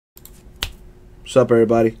What's up,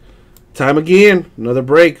 everybody? Time again. Another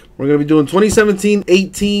break. We're going to be doing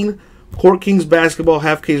 2017-18 Court Kings basketball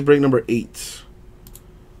half case break number 8.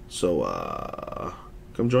 So,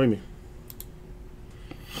 come join me.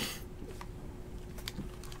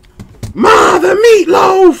 Mother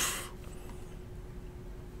Meatloaf!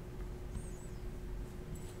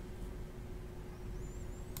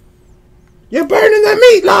 You're burning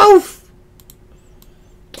the meatloaf!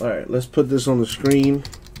 Alright, let's put this on the screen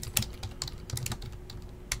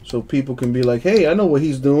so people can be like, hey, I know what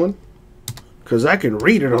he's doing, because I can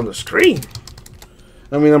read it on the screen.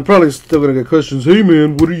 I mean, I'm probably still going to get questions. Hey,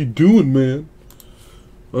 man, what are you doing, man?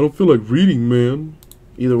 I don't feel like reading, man.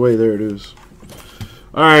 Either way, there it is.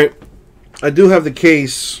 Alright, I do have the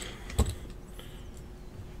case.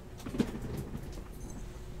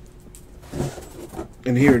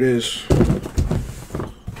 And here it is.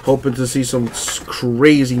 Hoping to see some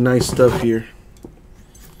crazy nice stuff here.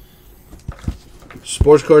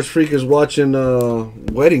 Sports Cards Freak is watching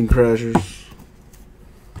Wedding Crashers.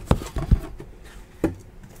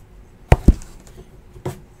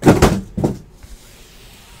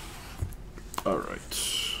 Alright.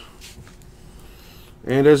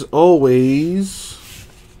 And as always,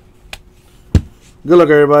 good luck,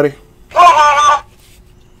 everybody.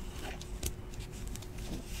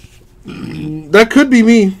 That could be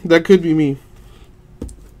me. That could be me.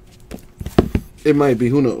 It might be.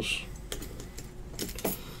 Who knows?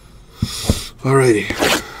 Alrighty.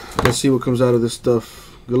 Let's see what comes out of this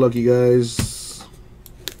stuff. Good luck, you guys.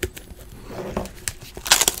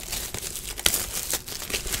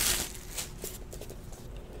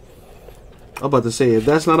 I'm about to say, if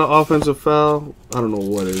that's not an offensive foul, I don't know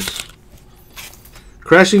what is.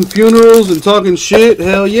 Crashing funerals and talking shit,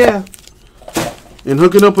 hell yeah. And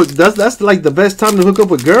hooking up with, that's like the best time to hook up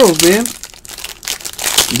with girls, man.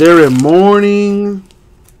 They're in mourning.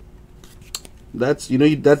 That's, you know,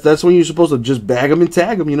 that's when you're supposed to just bag them and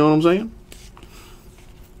tag them, you know what I'm saying?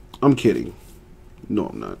 I'm kidding. No,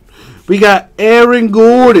 I'm not. We got Aaron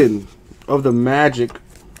Gordon of the Magic.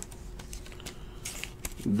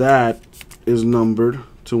 That is numbered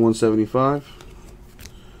to 175.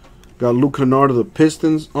 Got Luke Kennard of the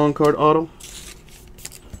Pistons on-card auto.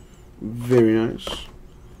 Very nice.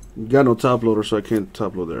 Got no top loader, so I can't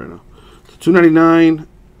top load there right now. $2.99.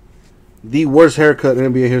 The worst haircut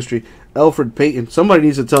in NBA history. Elfrid Payton. Somebody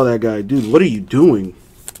needs to tell that guy, dude, what are you doing?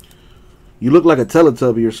 You look like a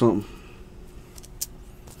Teletubby or something.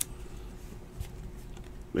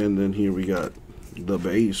 And then here we got the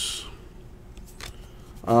base.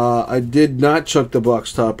 I did not chuck the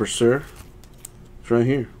box topper, sir. It's right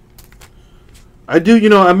here. I do, you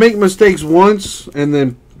know, I make mistakes once, and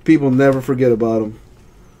then people never forget about them.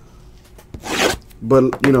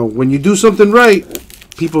 But, you know, when you do something right,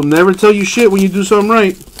 people never tell you shit when you do something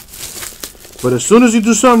right. But as soon as you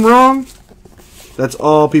do something wrong, that's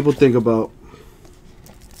all people think about.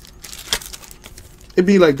 It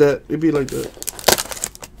be like that. It be like that.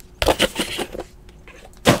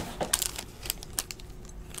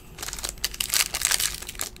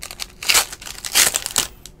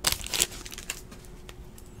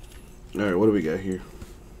 Alright, what do we got here?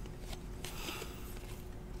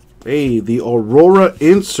 Hey, the Aurora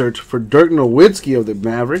insert for Dirk Nowitzki of the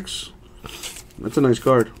Mavericks. That's a nice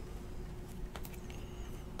card.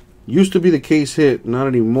 Used to be the case hit, not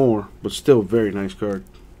anymore, but still very nice card.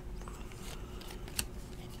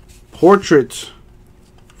 Portrait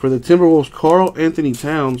for the Timberwolves, Karl Anthony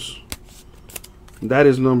Towns. That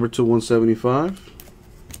is numbered to 175.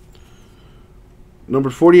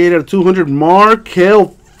 Number 48 out of 200,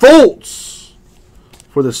 Markelle Fultz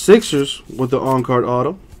for the Sixers with the on-card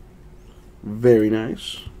auto. Very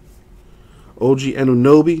nice. OG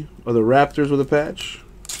Anunoby of the Raptors with a patch.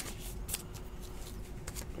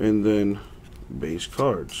 And then base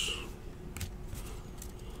cards.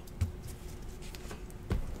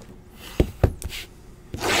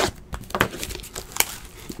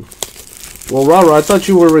 Well, Rara, I thought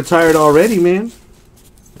you were retired already, man.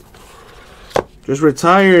 Just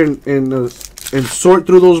retire and sort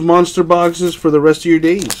through those monster boxes for the rest of your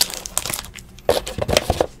days.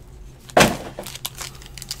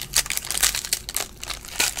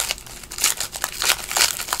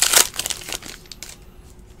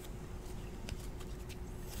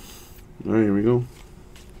 All right, here we go.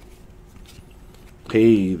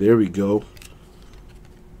 Hey, there we go.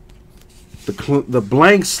 The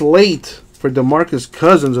blank slate for DeMarcus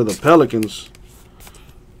Cousins of the Pelicans.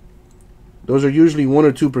 Those are usually 1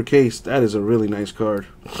 or 2 per case. That is a really nice card.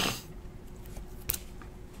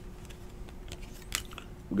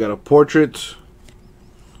 We got a portrait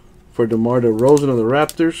for DeMar DeRozan of the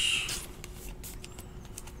Raptors.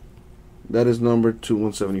 That is numbered to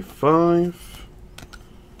 175.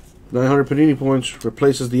 900 Panini points.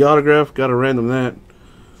 Replaces the autograph. Got to random that.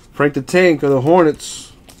 Frank the Tank of the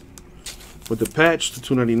Hornets with the patch to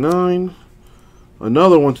 299.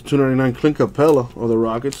 Another one to 299. Clint Capella of the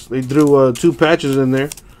Rockets. They threw 2 patches in there.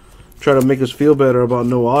 Try to make us feel better about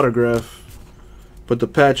no autograph. But the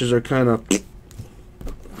patches are kind of...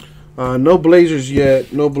 no Blazers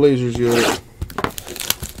yet. No Blazers yet.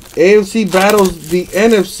 AFC battles the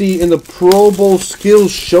NFC in the Pro Bowl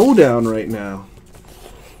Skills Showdown right now.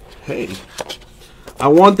 Hey. I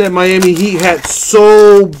want that Miami Heat hat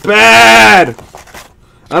so bad.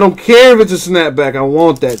 I don't care if it's a snapback. I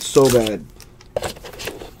want that so bad.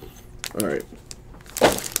 Alright.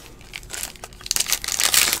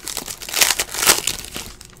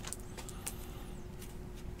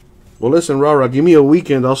 Well, listen, Rara, give me a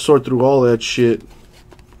weekend. I'll sort through all that shit.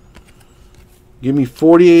 Give me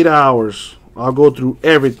 48 hours. I'll go through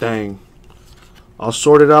everything. I'll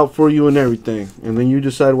sort it out for you and everything. And then you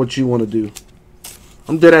decide what you want to do.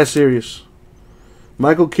 I'm dead ass serious.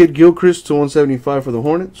 Michael Kidd-Gilchrist to 175 for the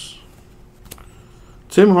Hornets.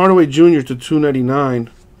 Tim Hardaway Jr. to 299.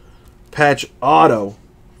 Patch auto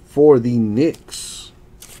for the Knicks.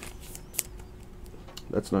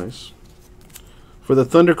 That's nice. For the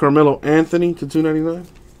Thunder, Carmelo Anthony to 299.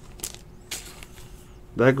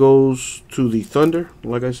 That goes to the Thunder,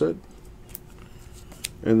 like I said.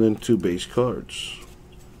 And then 2 base cards.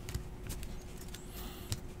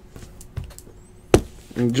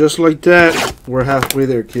 And just like that, we're halfway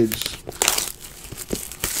there, kids.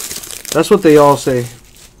 That's what they all say.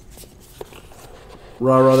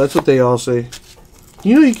 Rah-rah, that's what they all say.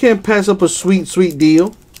 You know you can't pass up a sweet, sweet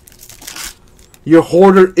deal. Your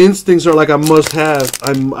hoarder instincts are like a must-have.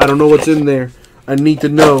 I don't know what's in there. I need to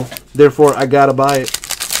know. Therefore, I gotta buy it.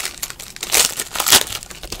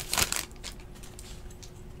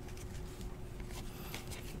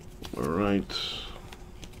 Alright.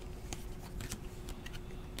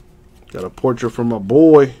 Got a portrait from my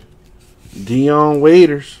boy, Dion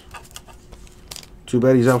Waiters. Too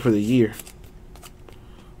bad he's out for the year.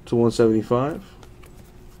 To 175.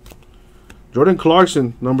 Jordan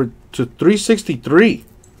Clarkson, number to 363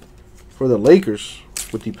 for the Lakers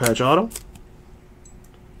with the patch auto.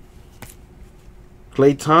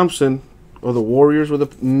 Klay Thompson of the Warriors with a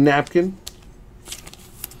napkin.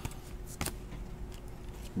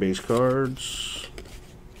 Base cards.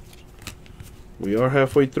 We are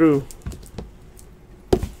halfway through.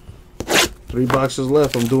 3 boxes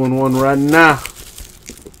left. I'm doing one right now.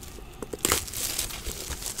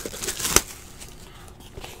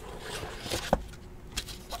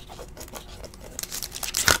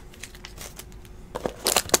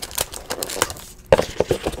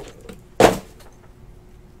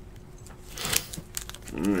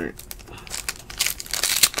 Alright.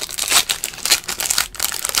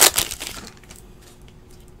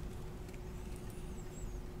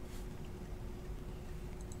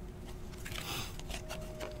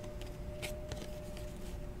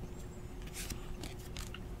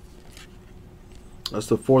 That's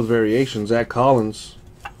the 4th variation. Zach Collins,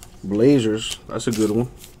 Blazers. That's a good one.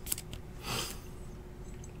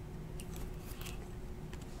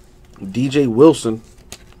 DJ Wilson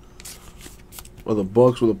of the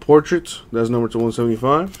Bucks with a portrait. That's number to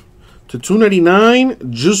 175. To 299,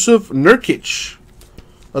 Jusuf Nurkic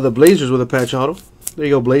of the Blazers with a patch auto. There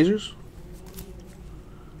you go, Blazers.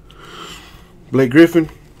 Blake Griffin,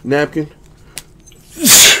 napkin.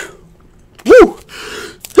 Woo!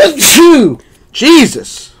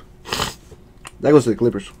 Jesus! That goes to the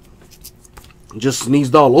Clippers. Just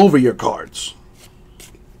sneezed all over your cards.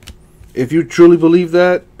 If you truly believe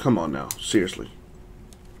that, come on now. Seriously.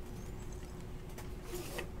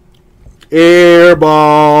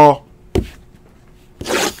 Airball.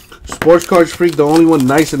 Sports Cards Freak, the only one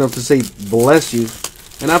nice enough to say bless you.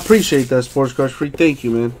 And I appreciate that, Sports Cards Freak. Thank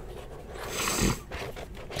you, man.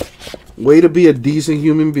 Way to be a decent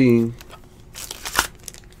human being.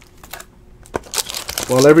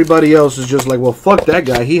 While everybody else is just like, well, fuck that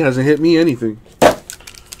guy. He hasn't hit me anything.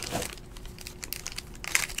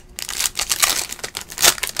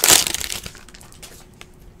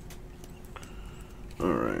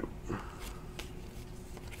 Alright.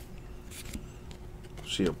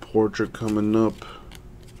 See a portrait coming up.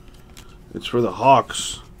 It's for the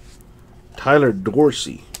Hawks. Tyler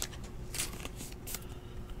Dorsey.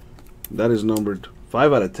 That is numbered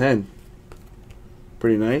 5 out of 10.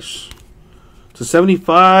 Pretty nice. To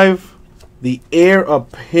 75, the heir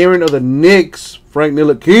apparent of the Knicks, Frank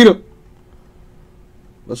Ntilikina.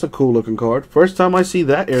 That's a cool looking card. First time I see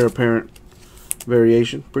that heir apparent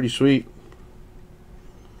variation. Pretty sweet.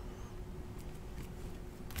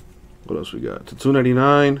 What else we got? To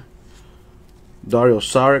 299. Dario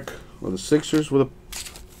Saric on the Sixers with a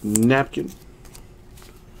napkin.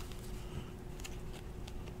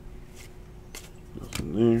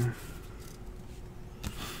 Nothing there.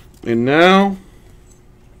 And now,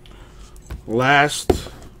 last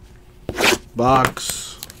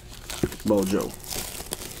box mojo.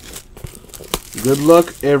 Good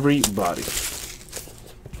luck, everybody.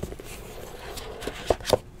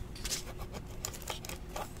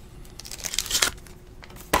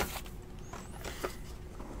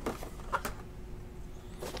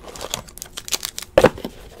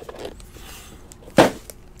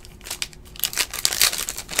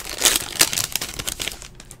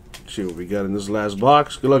 See what we got in this last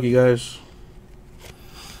box. Good luck, you guys.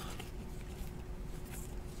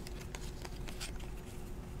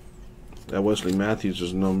 That Wesley Matthews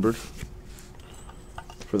is numbered.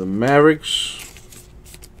 For the Mavericks,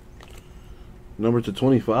 numbered to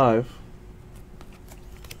 25.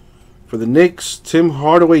 For the Knicks, Tim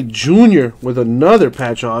Hardaway Jr. with another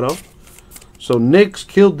patch auto. So Knicks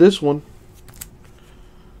killed this one.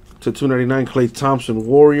 To 299, Klay Thompson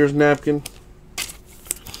Warriors napkin.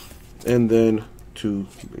 And then 2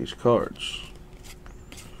 base cards,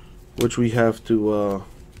 which we have to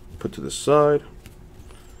put to the side.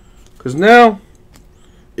 Because now,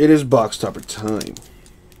 it is box topper time.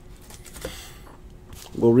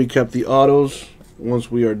 We'll recap the autos once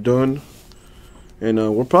we are done. And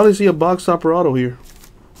we'll probably see a box topper auto here.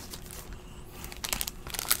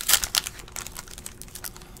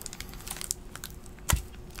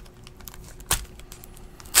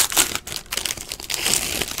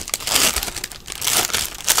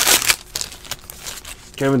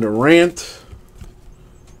 Kevin Durant,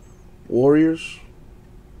 Warriors.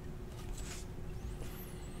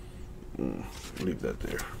 Leave that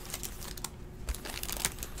there.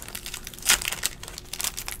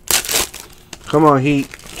 Come on,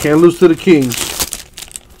 Heat. Can't lose to the Kings.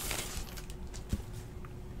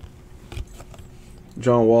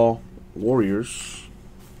 John Wall, Warriors.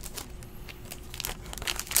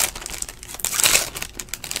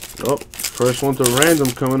 Oh, first one to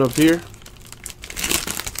random coming up here.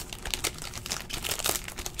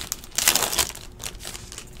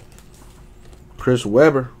 Chris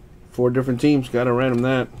Webber, 4 different teams. Got to random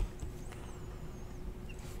that.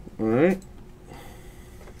 All right.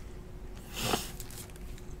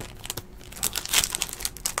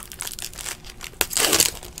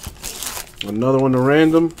 Another one to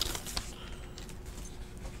random.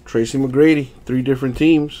 Tracy McGrady, 3 different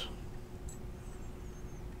teams.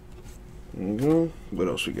 There you go. What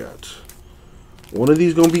else we got? One of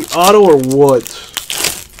these going to be auto or what?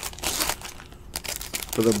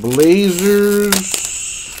 For the Blazers,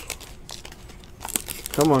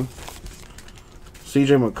 come on,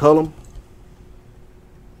 CJ McCollum.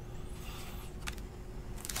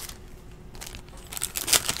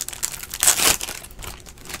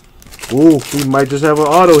 Ooh, we might just have an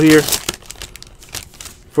auto here.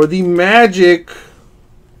 For the Magic,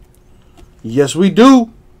 yes we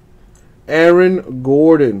do. Aaron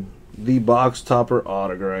Gordon, the box topper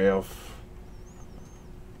autograph.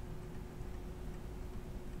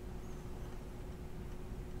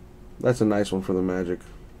 That's a nice one for the Magic.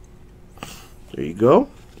 There you go.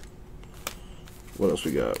 What else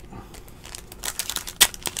we got?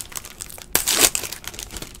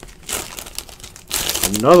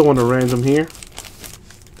 Another one to random here.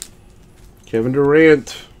 Kevin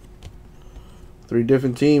Durant. 3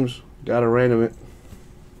 different teams. Gotta random it.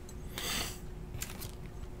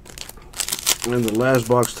 And the last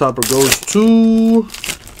box topper goes to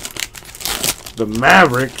the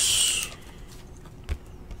Mavericks.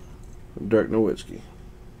 Dirk Nowitzki.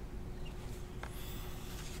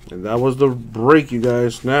 And that was the break, you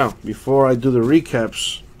guys. Now, before I do the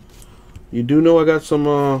recaps, you do know I got some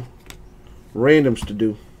randoms to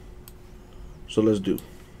do. So let's do.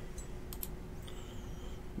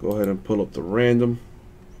 Go ahead and pull up the random.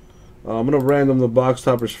 I'm going to random the box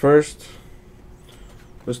toppers first.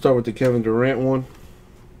 Let's start with the Kevin Durant one.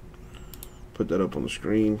 Put that up on the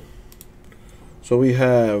screen. So we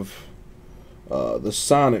have the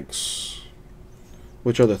Sonics,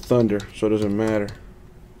 which are the Thunder, so it doesn't matter.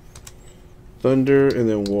 Thunder and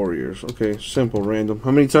then Warriors. Okay, simple random.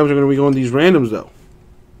 How many times are going to be going these randoms, though?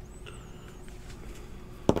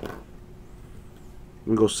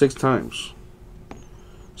 We go 6 times.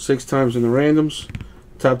 6 times in the randoms.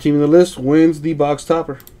 Top team in the list wins the box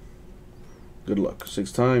topper. Good luck.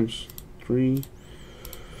 6 times. 3.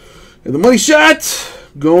 And the money shot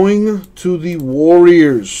going to the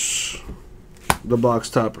Warriors. The box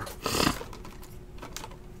topper.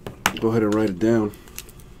 Go ahead and write it down.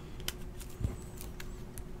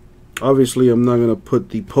 Obviously, I'm not going to put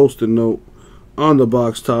the post-it note on the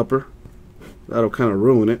box topper. That'll kind of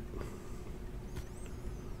ruin it.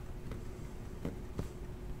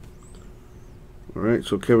 Alright,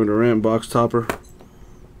 so Kevin Durant box topper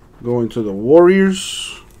going to the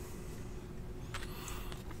Warriors.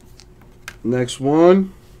 Next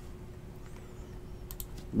one,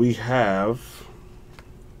 we have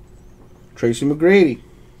Tracy McGrady.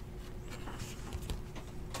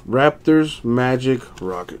 Raptors, Magic,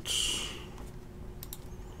 Rockets.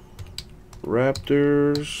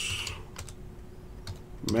 Raptors,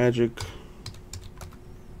 Magic,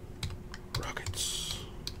 Rockets.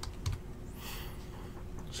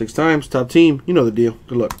 6 times, top team. You know the deal.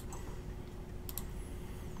 Good luck.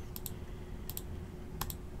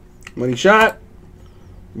 Money shot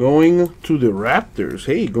going to the Raptors.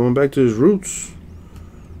 Hey, going back to his roots.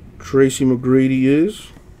 Tracy McGrady is.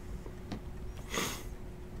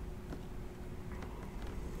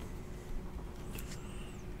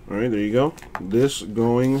 Alright, there you go. This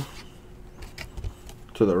going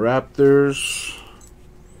to the Raptors.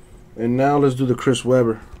 And now let's do the Chris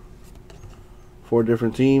Webber. 4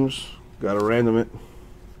 different teams. Gotta random it.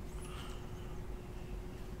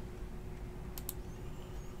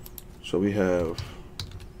 So we have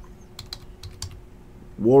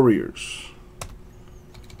Warriors,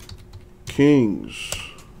 Kings,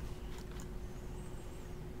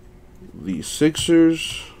 the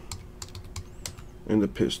Sixers, and the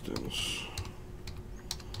Pistons.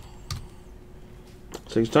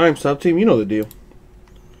 6 times, top team, you know the deal.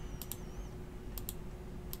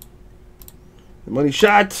 The money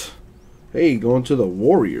shot. Hey, going to the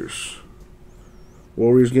Warriors.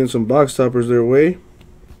 Warriors getting some box toppers their way.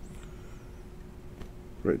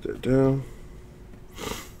 Write that down.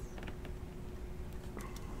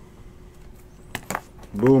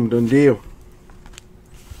 Boom, done deal.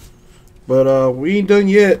 But we ain't done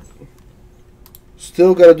yet.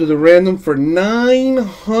 Still got to do the random for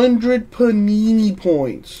 900 Panini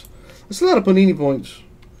points. That's a lot of Panini points.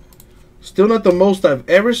 Still not the most I've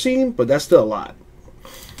ever seen, but that's still a lot.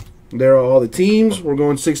 There are all the teams. We're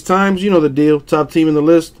going 6 times. You know the deal. Top team in the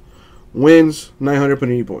list wins 900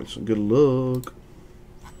 Panini points. Good luck.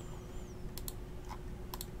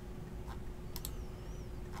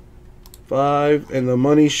 $5 and the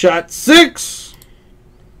money shot 6.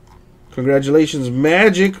 Congratulations,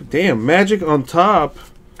 Magic. Damn, Magic on top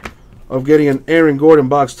of getting an Aaron Gordon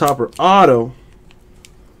box topper auto.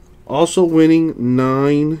 Also winning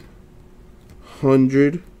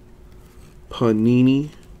 900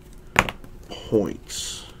 Panini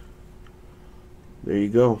points. There you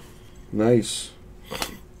go. Nice.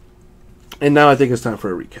 And now I think it's time for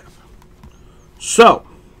a recap. So,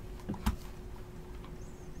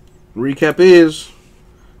 recap is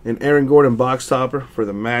an Aaron Gordon box topper for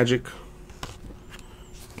the Magic.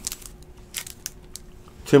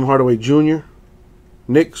 Tim Hardaway Jr.,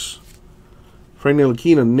 Knicks. Frank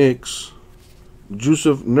Ntilikina, Knicks.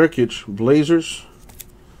 Jusuf Nurkic, Blazers.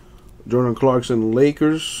 Jordan Clarkson,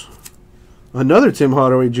 Lakers. Another Tim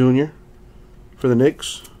Hardaway Jr. for the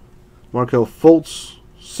Knicks. Markelle Fultz,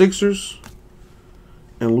 Sixers.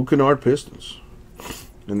 And Luke Kennard, Pistons.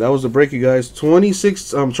 And that was the break, you guys.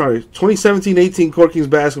 2017-18 Court Kings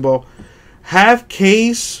basketball. Half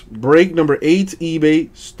case break number 8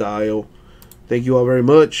 eBay style. Thank you all very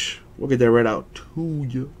much. We'll get that right out to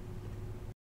you.